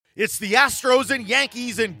It's the Astros and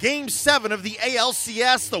Yankees in Game 7 of the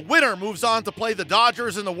ALCS. The winner moves on to play the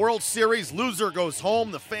Dodgers in the World Series. Loser goes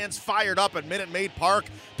home. The fans fired up at Minute Maid Park.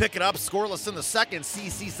 Pick it up, scoreless in the second.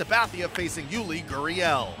 CC Sabathia facing Yuli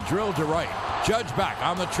Gurriel. Drilled to right. Judge back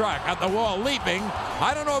on the track, at the wall, leaping.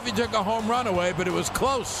 I don't know if he took a home run away, but it was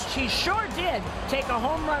close. He sure did take a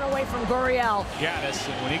home run away from Gurriel. Gaddis,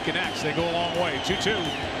 and when he connects, they go a long way. 2-2.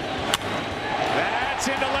 That's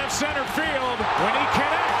into left center field. When he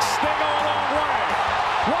connects, they go a long way.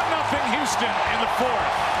 1-0 Houston in the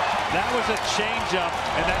fourth. That was a changeup,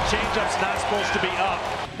 and that changeup's not supposed to be up.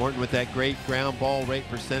 Morton with that great ground ball rate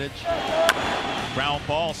percentage. Ground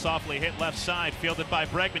ball softly hit left side, fielded by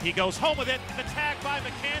Bregman. He goes home with it. The tag by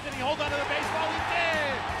McCann. Did he hold on to the baseball? He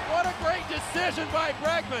did. What a great decision by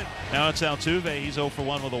Bregman. Now it's Altuve. He's 0 for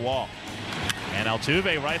 1 with a walk. And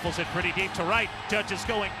Altuve rifles it pretty deep to right. Judge is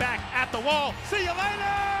going back at the wall. See you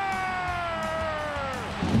later!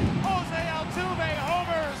 Jose Altuve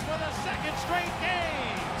homers for the second straight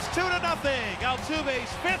game. It's 2-0.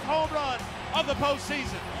 Altuve's 5th home run of the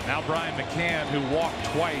postseason. Now Brian McCann, who walked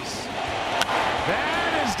twice.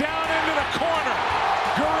 That is down into the corner.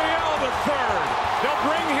 Gurriel to third. They'll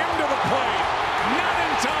bring him to the plate. Not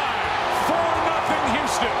in time. 4-0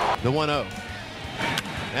 Houston. The 1-0.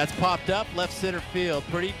 That's popped up left center field,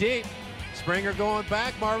 pretty deep. Springer going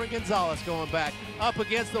back, Marwin Gonzalez going back. Up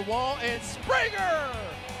against the wall, and Springer!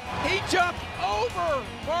 He jumped over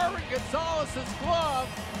Marwin Gonzalez's glove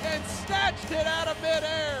and snatched it out of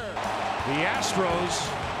midair. The Astros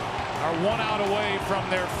are 1 out away from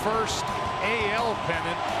their first AL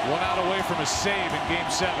pennant. 1 out away from a save in Game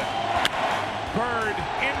 7. Bird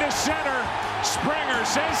into center. Springer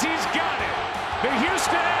says he's got it. The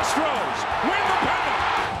Houston Astros win the pennant.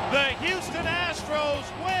 The Houston Astros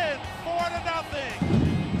win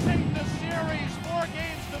 4-0. Take the series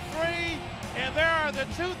 4-3, and they are the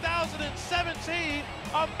 2017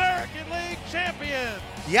 American League champions.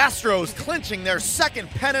 The Astros clinching their second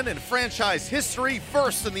pennant in franchise history,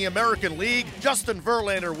 first in the American League. Justin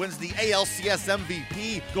Verlander wins the ALCS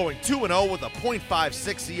MVP, going 2-0 with a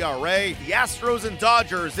 .56 ERA. The Astros and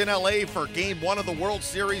Dodgers in LA for Game 1 of the World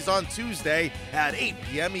Series on Tuesday at 8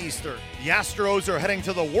 p.m. Eastern. The Astros are heading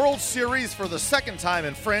to the World Series for the second time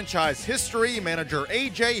in franchise history. Manager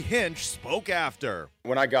A.J. Hinch spoke after.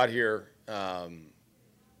 When I got here,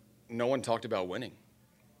 no one talked about winning.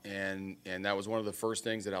 And that was one of the first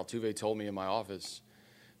things that Altuve told me in my office,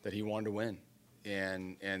 that he wanted to win.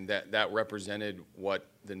 And that represented what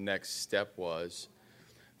the next step was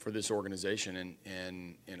for this organization.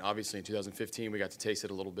 And obviously in 2015 we got to taste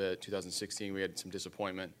it a little bit. 2016 we had some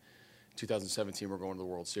disappointment. 2017 we're going to the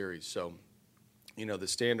World Series. So, you know, the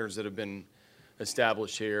standards that have been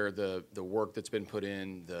established here, the work that's been put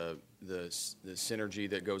in, the synergy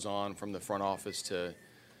that goes on from the front office to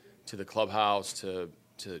the clubhouse to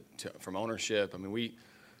from ownership. I mean, we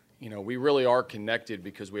really are connected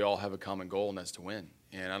because we all have a common goal, and that's to win.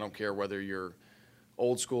 And I don't care whether you're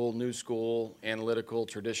old school, new school, analytical,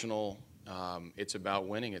 traditional. It's about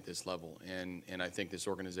winning at this level, and I think this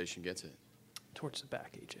organization gets it. Towards the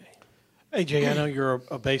back, AJ. AJ, I know you're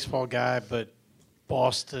a baseball guy, but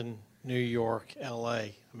Boston, New York, L.A.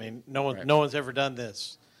 I mean, no one's ever done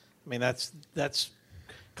this. I mean, that's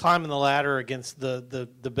climbing the ladder against the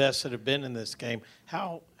best that have been in this game.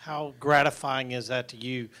 How gratifying is that to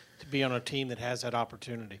you to be on a team that has that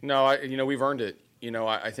opportunity? No, we've earned it.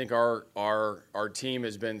 I think our team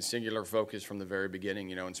has been singular focused from the very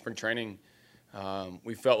beginning. In spring training,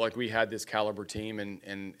 we felt like we had this caliber team,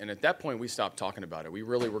 and at that point we stopped talking about it. We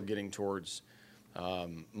really were getting towards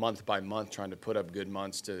month by month trying to put up good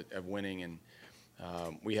months of winning, and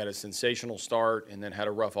we had a sensational start and then had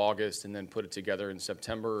a rough August and then put it together in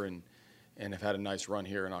September and have had a nice run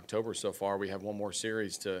here in October so far. We have one more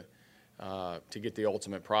series to get the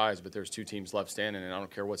ultimate prize, but there's 2 teams left standing, and I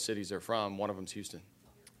don't care what cities they're from. One of them's Houston.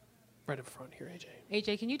 Right up front here, AJ.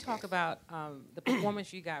 AJ, can you talk about the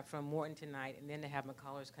performance you got from Morton tonight, and then to have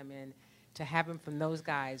McCullers come in, to have him from those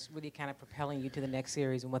guys really kind of propelling you to the next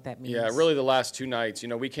series and what that means? Yeah, really the last 2 nights.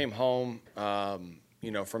 We came home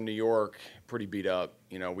from New York pretty beat up.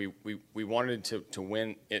 We wanted to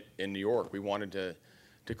win it in New York. We wanted to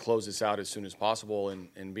close this out as soon as possible,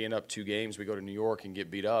 and being up 2 games, we go to New York and get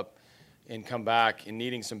beat up and come back and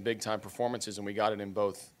needing some big-time performances, and we got it in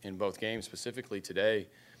both games, specifically today.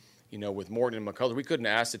 With Morton and McCullers, we couldn't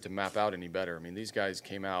ask it to map out any better. I mean, these guys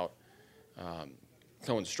came out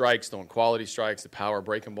throwing strikes, throwing quality strikes. The power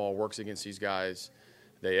breaking ball works against these guys.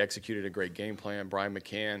 They executed a great game plan. Brian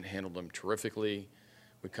McCann handled them terrifically.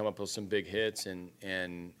 We come up with some big hits, and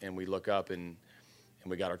we look up and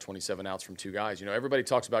we got our 27 outs from 2 guys. Everybody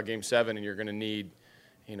talks about Game 7, and you're going to need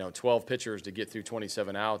 12 pitchers to get through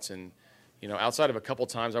 27 outs. And, outside of a couple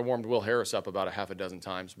times, I warmed Will Harris up about a half a dozen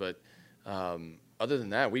times. But other than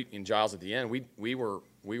that, in Giles at the end, we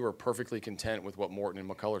were perfectly content with what Morton and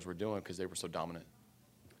McCullers were doing because they were so dominant.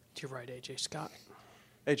 To your right, A.J. Scott.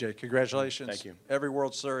 A.J., congratulations. Thank you. Every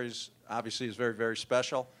World Series obviously is very, very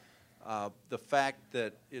special. The fact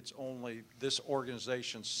that it's only this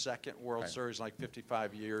organization's second World Series in like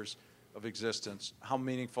 55 years of existence, how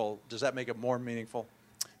meaningful, does that make it more meaningful?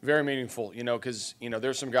 Very meaningful, because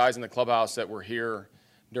there's some guys in the clubhouse that were here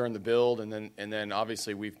during the build, and then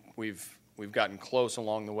obviously we've gotten close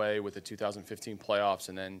along the way with the 2015 playoffs,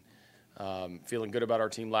 and then feeling good about our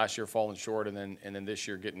team last year, falling short, and then this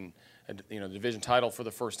year getting a division title for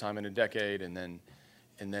the first time in a decade, and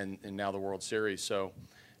now the World Series. So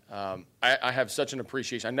I have such an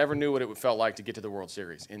appreciation. I never knew what it felt like to get to the World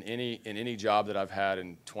Series in any job that I've had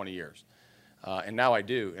in 20 years. And now I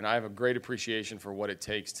do, and I have a great appreciation for what it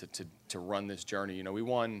takes to run this journey. We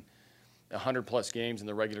won 100-plus games in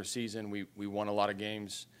the regular season. We won a lot of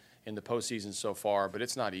games in the postseason so far, but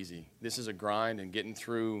it's not easy. This is a grind, and getting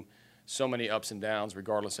through so many ups and downs,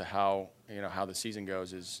 regardless of how the season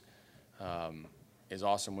goes, is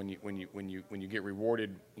awesome when you get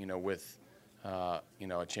rewarded, with a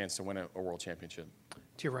chance to win a world championship.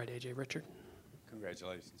 To your right, A.J. Richard.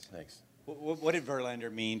 Congratulations. Thanks. What did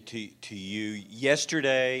Verlander mean to you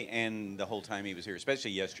yesterday and the whole time he was here,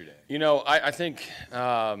 especially yesterday? I think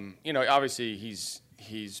obviously he's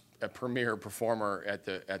a premier performer at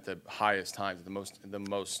the highest times, the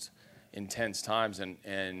most intense times,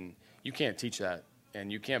 and you can't teach that,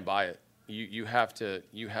 and you can't buy it. You have to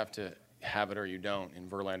have it or you don't, and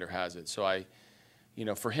Verlander has it. So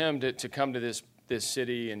for him to come to this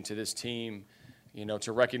city and to this team,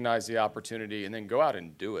 to recognize the opportunity and then go out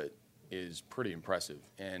and do it is pretty impressive.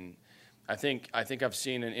 And I think I've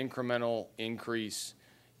seen an incremental increase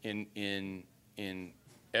in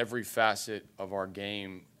every facet of our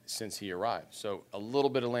game since he arrived. So a little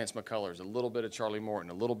bit of Lance McCullers, a little bit of Charlie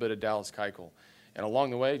Morton, a little bit of Dallas Keuchel. And along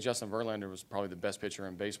the way, Justin Verlander was probably the best pitcher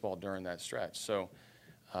in baseball during that stretch. So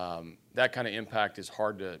that kind of impact is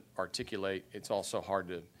hard to articulate. It's also hard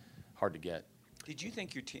to get. Did you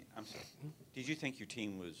think your team? I'm sorry. Did you think your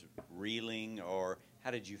team was reeling, or how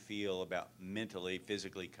did you feel about mentally,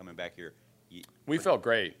 physically coming back here? We felt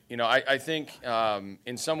great. I think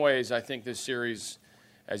in some ways, I think this series,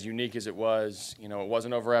 as unique as it was, it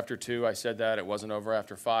wasn't over after 2. I said that. It wasn't over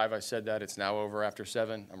after 5. I said that. It's now over after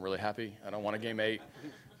 7. I'm really happy. I don't want a game 8.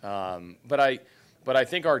 But I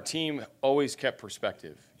think our team always kept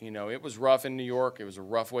perspective. It was rough in New York. It was a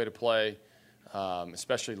rough way to play,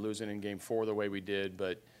 especially losing in Game 4 the way we did.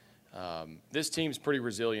 But this team's pretty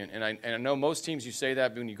resilient, and I know most teams you say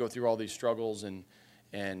that when you go through all these struggles and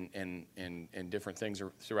different things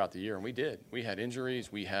throughout the year, and we did. We had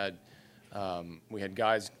injuries. We had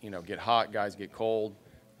guys get hot, guys get cold.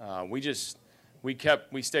 We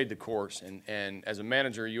stayed the course, and as a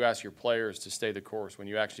manager, you ask your players to stay the course. When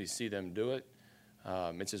you actually see them do it,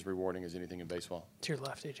 it's as rewarding as anything in baseball. To your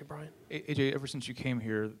left, A.J. Bryant. A.J., ever since you came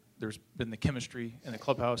here, there's been the chemistry in the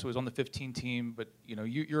clubhouse. It was on the 15 team, but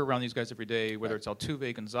you're around these guys every day, whether it's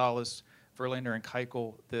Altuve, Gonzalez, Verlander, and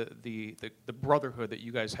Keuchel. The brotherhood that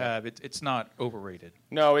you guys have, it's not overrated.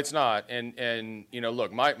 No, it's not. And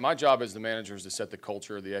look, my job as the manager is to set the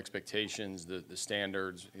culture, the expectations, the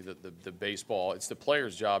standards, the baseball. It's the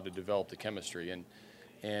players' job to develop the chemistry.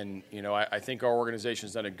 And I think our organization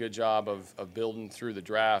has done a good job of building through the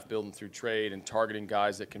draft, building through trade, and targeting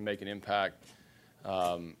guys that can make an impact,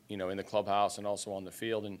 in the clubhouse and also on the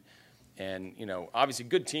field. And obviously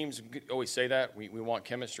good teams always say that. We want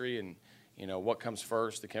chemistry, and, what comes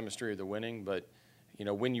first, the chemistry or the winning. But,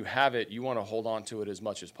 when you have it, you want to hold on to it as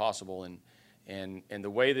much as possible. And the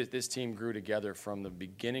way that this team grew together from the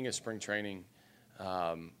beginning of spring training,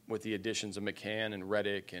 with the additions of McCann and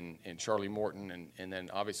Reddick and Charlie Morton, and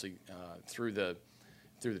then obviously through the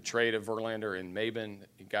trade of Verlander and Maben,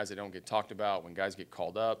 guys that don't get talked about when guys get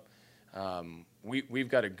called up, we've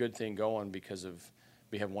got a good thing going because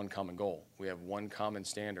we have one common goal. We have one common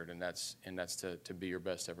standard, and that's to be your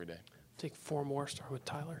best every day. Take 4 more. Start with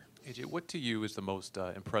Tyler. AJ, what to you is the most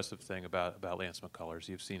impressive thing about Lance McCullers?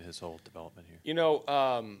 You've seen his whole development here.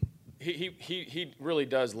 He really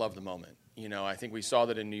does love the moment. I think we saw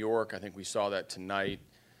that in New York. I think we saw that tonight.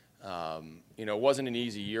 It wasn't an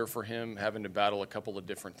easy year for him, having to battle a couple of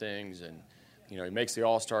different things. And, he makes the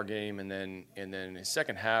All-Star game, and then his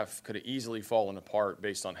second half could have easily fallen apart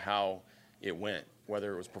based on how it went,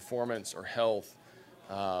 whether it was performance or health.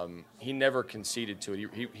 He never conceded to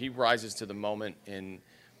it. He rises to the moment and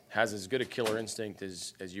has as good a killer instinct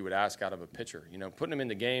as you would ask out of a pitcher. Putting him in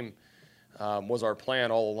the game was our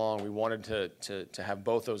plan all along. We wanted to have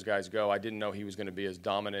both those guys go. I didn't know he was going to be as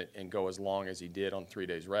dominant and go as long as he did on 3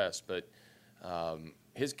 days rest, but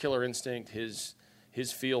his killer instinct, his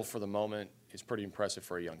feel for the moment is pretty impressive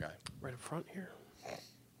for a young guy. Right up front here.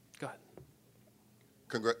 Go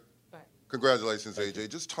ahead. Congratulations, AJ.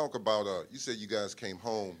 Just talk about, you said you guys came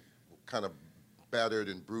home kind of battered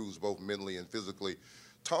and bruised both mentally and physically.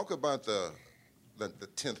 Talk about the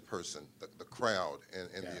 10th person, the crowd,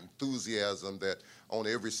 and the enthusiasm that on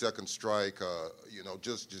every second strike,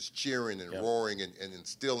 just cheering and roaring and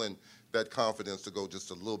instilling that confidence to go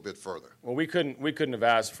just a little bit further. Well, we couldn't have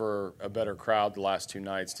asked for a better crowd the last 2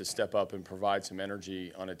 nights to step up and provide some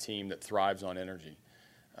energy on a team that thrives on energy.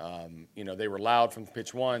 They were loud from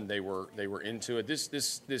pitch one. They were into it.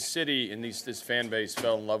 This city and this fan base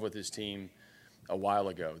fell in love with this team a while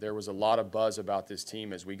ago. There was a lot of buzz about this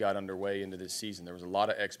team as we got underway into this season. There was a lot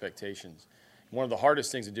of expectations. One of the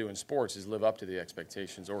hardest things to do in sports is live up to the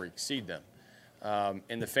expectations or exceed them.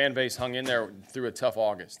 And the fan base hung in there through a tough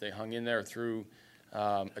August. They hung in there through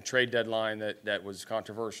a trade deadline that was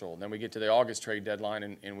controversial. Then we get to the August trade deadline,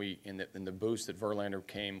 and in the boost that Verlander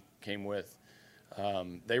came with,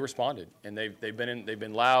 they responded, and they've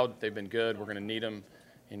been loud. They've been good. We're going to need them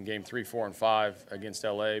in Game 3, 4, and 5 against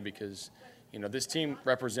LA because this team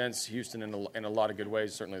represents Houston in a lot of good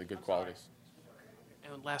ways. Certainly the good qualities.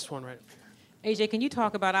 And last one, right? AJ, can you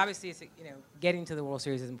talk about, obviously, it's, getting to the World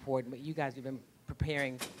Series is important, but you guys have been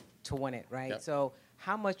preparing to win it, right? Yep. So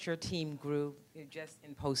how much your team grew just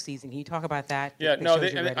in postseason? Can you talk about that? Yeah,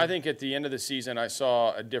 I think at the end of the season, I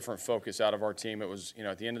saw a different focus out of our team. It was,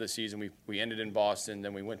 at the end of the season, we ended in Boston,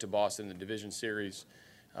 then we went to Boston in the division series.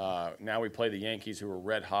 Now we play the Yankees, who are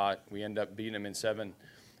red hot. We end up beating them in 7.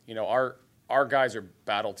 Our guys are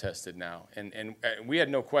battle tested now, and we had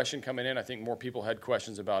no question coming in. I think more people had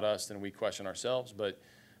questions about us than we question ourselves. But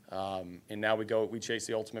and now we chase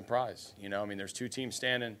the ultimate prize. There's 2 teams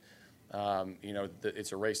standing.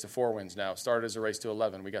 It's a race to 4 wins now. It started as a race to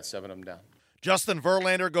 11. We got 7 of them down. Justin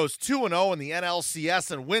Verlander goes 2-0 in the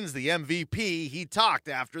NLCS and wins the MVP. He talked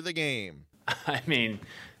after the game.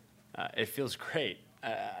 It feels great.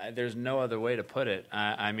 There's no other way to put it.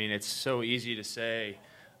 It's so easy to say,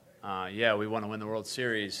 we want to win the World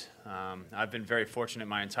Series. I've been very fortunate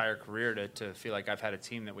my entire career to feel like I've had a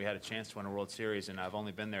team that we had a chance to win a World Series, and I've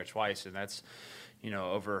only been there twice, and that's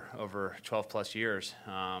over 12 plus years.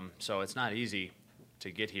 So it's not easy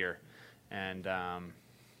to get here, and I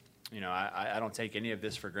don't take any of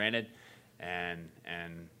this for granted, and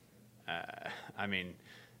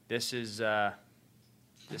this is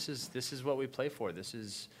what we play for.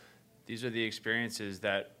 These are the experiences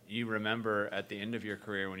that you remember at the end of your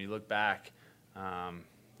career when you look back,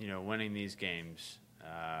 winning these games,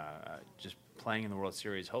 just playing in the World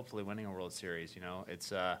Series, hopefully winning a World Series.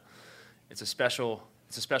 It's a special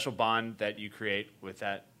bond that you create with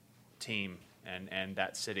that team and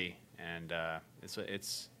that city, and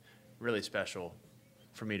it's really special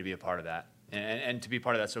for me to be a part of that and to be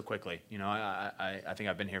part of that so quickly. I think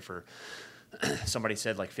I've been here for somebody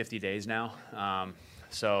said like 50 days now.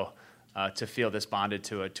 To feel this bonded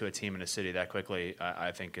to a team in a city that quickly,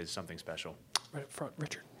 I think is something special. Right up front,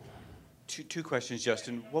 Richard. Two questions,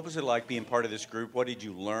 Justin. What was it like being part of this group? What did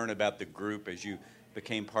you learn about the group as you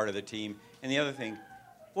became part of the team? And the other thing,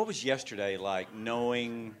 what was yesterday like,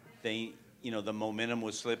 knowing the momentum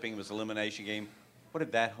was slipping, it was an elimination game? What was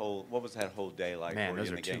that whole day like? Man, for those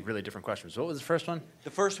you are in the two game? really different questions. What was the first one?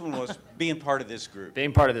 The first one was being part of this group.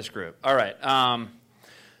 Being part of this group. All right.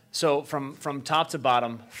 So from top to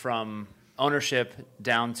bottom, from ownership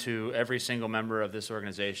down to every single member of this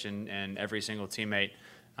organization and every single teammate,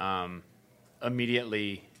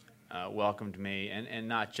 immediately welcomed me, and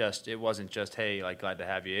it wasn't just, hey, like, glad to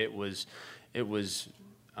have you. It was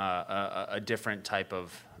a different type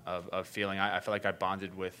of feeling. I feel like I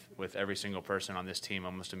bonded with every single person on this team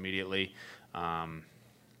almost immediately.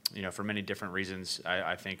 For many different reasons.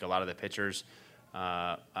 I think a lot of the pitchers,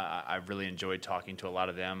 I really enjoyed talking to a lot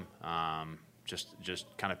of them. Just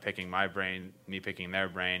kind of picking my brain, me picking their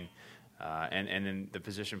brain, and then the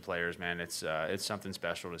position players, man, it's something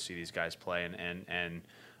special to see these guys play, and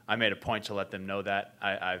I made a point to let them know that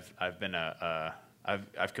I've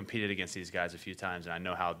competed against these guys a few times, and I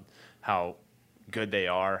know how good they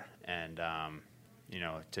are, and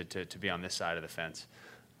to be on this side of the fence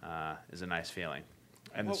is a nice feeling.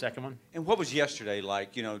 And the second one? And what was yesterday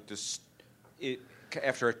like,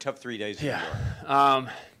 after a tough 3 days in New York?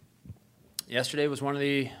 Yesterday was one of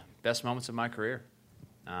the best moments of my career,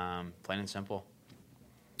 plain and simple.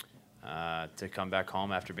 To come back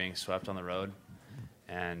home after being swept on the road,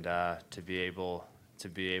 and to be able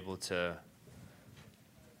to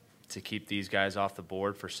to keep these guys off the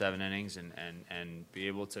board for 7 innings and be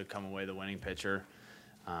able to come away the winning pitcher.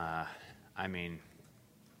 I mean,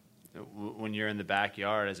 when you're in the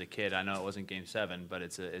backyard as a kid, I know it wasn't Game 7, but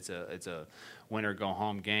it's a win or go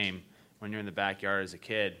home game. When you're in the backyard as a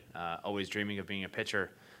kid, always dreaming of being a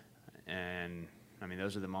pitcher, and I mean,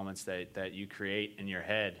 those are the moments that you create in your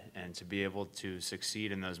head, and to be able to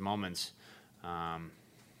succeed in those moments, I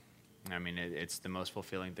mean, it's the most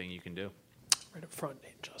fulfilling thing you can do. Right up front,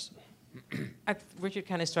 Justin. Richard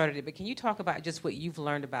kind of started it, but can you talk about just what you've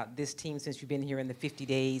learned about this team since you've been here in the 50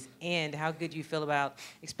 days, and how good you feel about,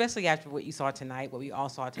 especially after what you saw tonight, what we all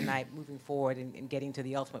saw tonight, moving forward and getting to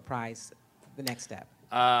the ultimate prize, the next step?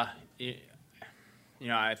 You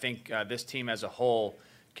know, I think this team as a whole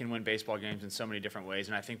can win baseball games in so many different ways,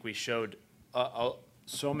 and I think we showed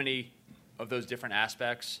so many of those different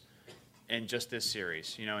aspects in just this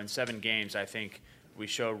series. You know, in 7 games, I think we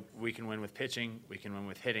showed we can win with pitching, we can win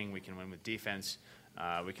with hitting, we can win with defense,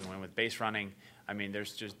 we can win with base running. I mean,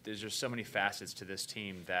 there's just so many facets to this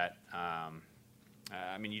team that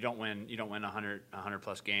I mean, you don't win 100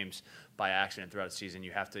 plus games by accident throughout the season.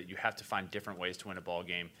 You have to find different ways to win a ball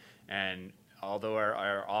game. And although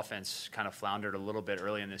our offense kind of floundered a little bit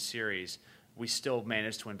early in this series, we still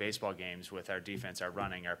managed to win baseball games with our defense, our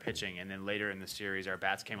running, our pitching, and then later in the series, our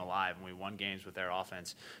bats came alive, and we won games with our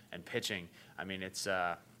offense and pitching. I mean, it's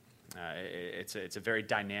a very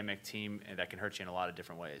dynamic team that can hurt you in a lot of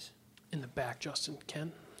different ways. In the back, Justin.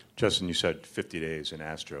 Ken? Justin, you said 50 days in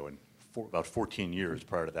Astro, and about 14 years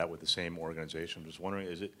prior to that with the same organization. I'm just wondering,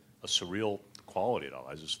 is it a surreal quality at all?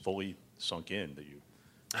 Has this fully sunk in that you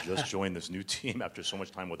just joined this new team after so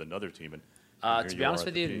much time with another team? And to be honest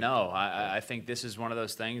with you, no. I think this is one of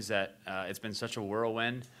those things that it's been such a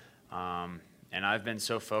whirlwind, and I've been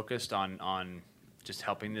so focused on just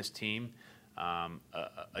helping this team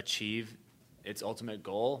achieve its ultimate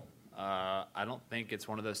goal. I don't think it's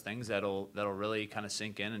one of those things that'll really kind of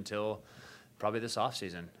sink in until probably this off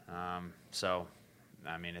season. So,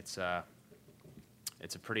 I mean, it's a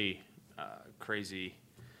pretty crazy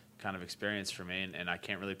kind of experience for me, and I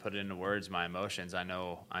can't really put it into words. My emotions. I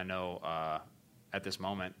know. At this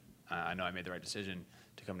moment, I know I made the right decision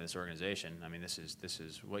to come to this organization. I mean, this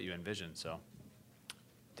is what you envision. So,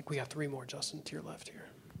 I think we got 3 more, Justin, to your left here.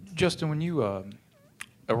 Justin, when you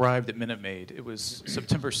arrived at Minute Maid, it was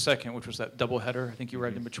September 2nd, which was that doubleheader. I think you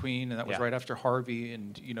arrived in between, and that was right after Harvey.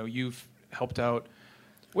 And you know, you've helped out.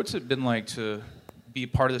 What's it been like to be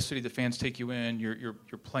part of the city? The fans take you in. You're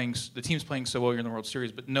playing. The team's playing so well. You're in the World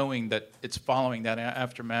Series, but knowing that it's following that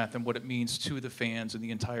aftermath and what it means to the fans and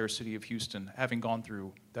the entire city of Houston, having gone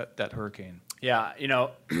through that hurricane. Yeah, you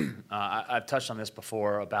know, I've touched on this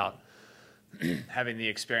before about having the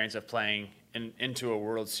experience of playing into a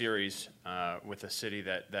World Series with a city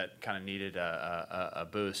that kind of needed a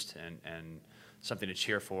boost and something to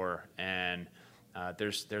cheer for. And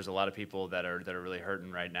there's a lot of people that are really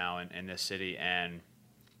hurting right now in this city, and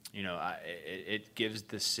you know, it gives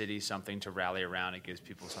the city something to rally around. It gives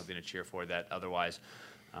people something to cheer for that otherwise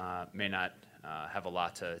may not have a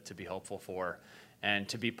lot to be hopeful for. And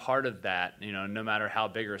to be part of that, you know, no matter how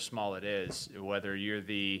big or small it is, whether you're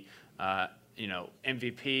the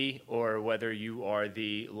MVP or whether you are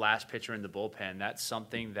the last pitcher in the bullpen, that's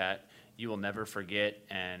something that you will never forget,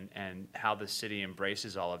 and how the city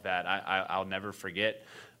embraces all of that, I'll never forget.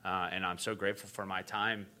 And I'm so grateful for my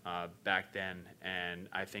time back then, and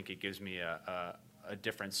I think it gives me a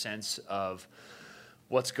different sense of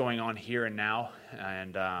what's going on here and now.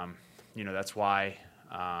 And you know, that's why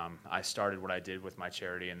I started what I did with my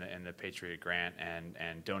charity and the Patriot Grant,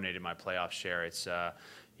 and donated my playoff share. It's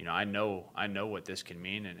you know, I know what this can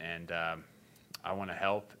mean, and I want to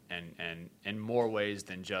help and in more ways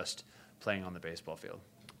than just playing on the baseball field.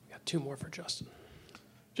 We got 2 more for Justin.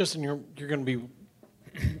 Justin, you're going to be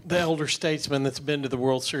the elder statesman that's been to the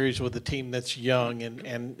World Series with a team that's young,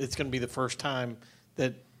 and it's going to be the first time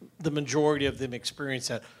that the majority of them experience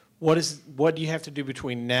that. What do you have to do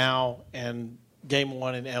between now and Game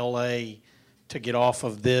 1 in L.A. to get off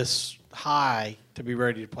of this high to be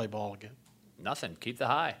ready to play ball again? Nothing. Keep the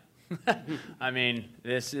high. I mean,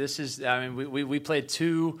 this is. I mean, we played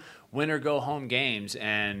 2 win or go home games,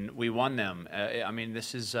 and we won them. I mean,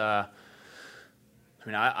 this is. I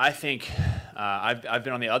I think I've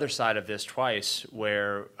been on the other side of this twice,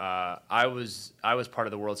 where I was part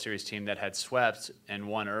of the World Series team that had swept and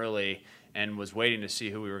won early, and was waiting to see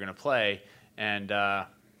who we were going to play, and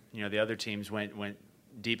the other teams went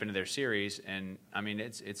deep into their series, and I mean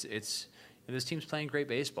it's this team's playing great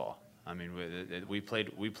baseball. I mean we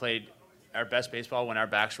played our best baseball when our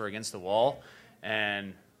backs were against the wall,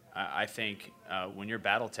 and I think when you're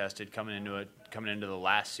battle tested coming into coming into the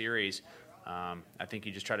last series, I think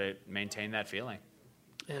you just try to maintain that feeling.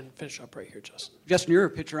 And finish up right here, Justin. Justin, you're a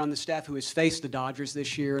pitcher on the staff who has faced the Dodgers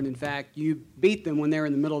this year, and in fact, you beat them when they were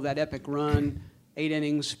in the middle of that epic run, 8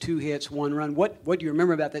 innings, 2 hits, 1 run. What do you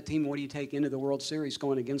remember about that team? What do you take into the World Series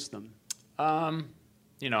going against them?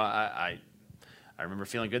 You know, I remember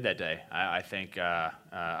feeling good that day. I think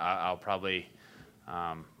I'll probably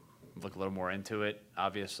look a little more into it,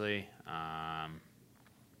 obviously.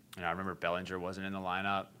 You know, I remember Bellinger wasn't in the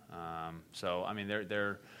lineup. So, I mean,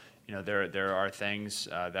 there are things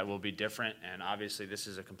that will be different, and obviously this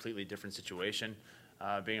is a completely different situation,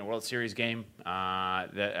 being a World Series game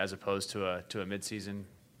as opposed to a midseason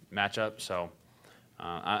matchup. So,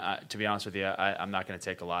 to be honest with you, I'm not going to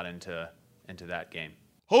take a lot into that game.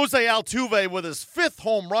 Jose Altuve with his 5th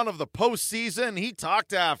home run of the postseason. He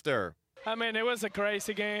talked after. I mean, it was a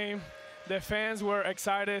crazy game. The fans were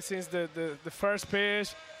excited since the first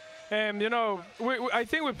pitch. And, you know, I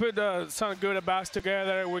think we put some good at-bats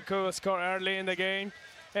together. We could score early in the game.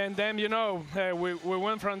 And then, you know, we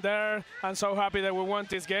went from there. I'm so happy that we won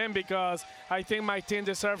this game because I think my team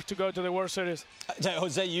deserves to go to the World Series.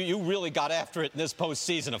 Jose, you really got after it in this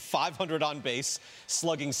postseason. A 500 on base,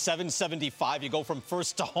 slugging 775. You go from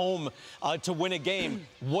first to home to win a game.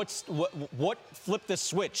 What flipped the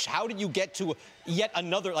switch? How did you get to yet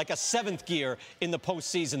another, like a 7th gear in the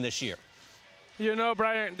postseason this year? You know,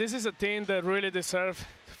 Brian, this is a team that really deserves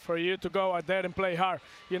for you to go out there and play hard.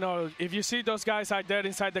 You know, if you see those guys out there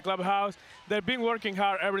inside the clubhouse, they've been working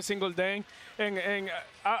hard every single day, and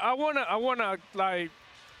I wanna like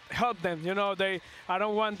help them. You know, I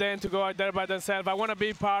don't want them to go out there by themselves. I want to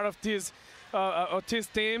be part of this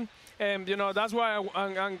team, and you know that's why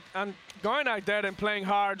I'm going out there and playing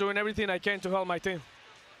hard, doing everything I can to help my team.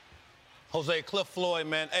 Jose, Cliff Floyd,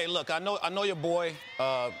 man. Hey, look, I know your boy,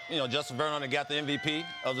 you know, Justin Verlander got the MVP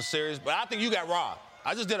of the series, but I think you got robbed.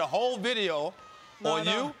 I just did a whole video on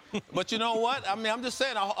you, but you know what? I mean, I'm just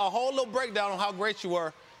saying a whole little breakdown on how great you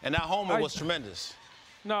were, and that homer was tremendous.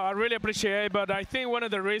 No, I really appreciate it, but I think one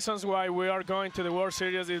of the reasons why we are going to the World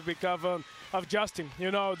Series is because of Justin. You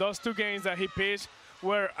know, those 2 games that he pitched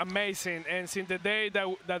were amazing, and since the day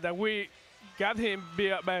that we got him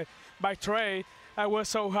by trade, I was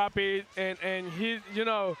so happy, and he, you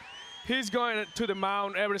know, he's going to the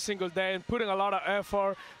mound every single day and putting a lot of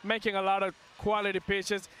effort, making a lot of quality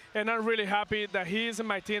pitches, and I'm really happy that he's in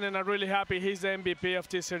my team, and I'm really happy he's the MVP of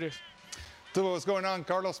this series. What's going on?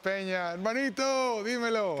 Carlos Peña. Hermanito,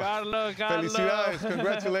 dímelo. Carlos. Felicidades.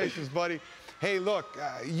 Congratulations, buddy. Hey, look,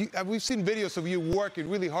 we've seen videos of you working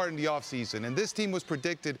really hard in the offseason, and this team was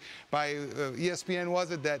predicted by ESPN,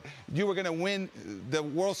 was it, that you were going to win the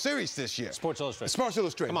World Series this year? Sports Illustrated. Sports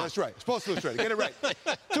Illustrated, that's right. Sports Illustrated, get it right.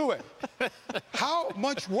 Do it. How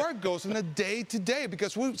much work goes in a day-to-day?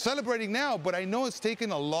 Because we're celebrating now, but I know it's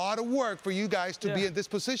taken a lot of work for you guys to be in this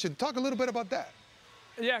position. Talk a little bit about that.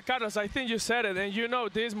 Yeah, Carlos, I think you said it, and you know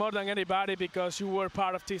this more than anybody because you were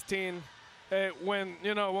part of this team. When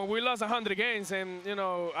we lost 100 games, and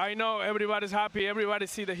I know everybody's happy, everybody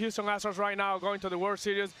see the Houston Astros right now going to the World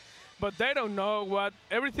Series, but they don't know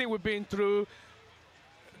everything we've been through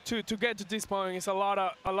to get to this point. It's a lot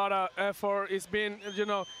of effort. It's been,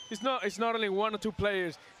 it's not only 1 or 2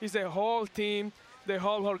 players. It's the whole team, the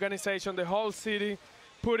whole organization, the whole city,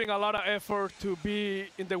 putting a lot of effort to be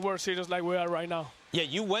in the World Series like we are right now. Yeah,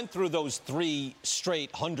 you went through those 3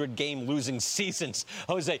 straight 100-game losing seasons.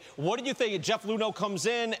 Jose, what did you think? Jeff Luhnow comes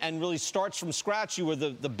in and really starts from scratch. You were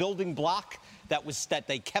the building block that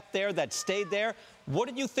they kept there, that stayed there. What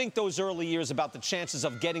did you think those early years about the chances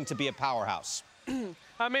of getting to be a powerhouse?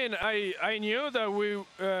 I mean, I knew that we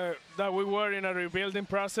were in a rebuilding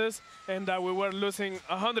process and that we were losing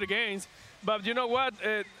 100 games. But you know what?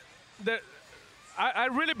 I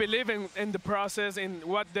really believe in the process, in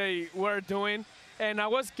what they were doing. And I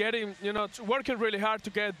was getting, working really hard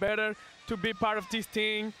to get better, to be part of this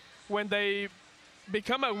team. When they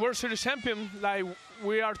become a World Series champion, like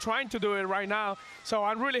we are trying to do it right now. So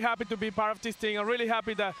I'm really happy to be part of this team. I'm really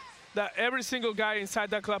happy that every single guy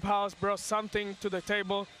inside that clubhouse brought something to the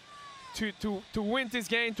table to win this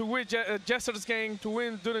game, to win yesterday's game, to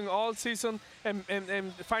win during all season, and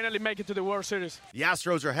finally make it to the World Series. The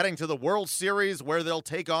Astros are heading to the World Series, where they'll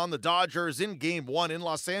take on the Dodgers in Game 1 in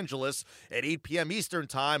Los Angeles at 8 p.m. Eastern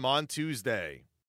Time on Tuesday.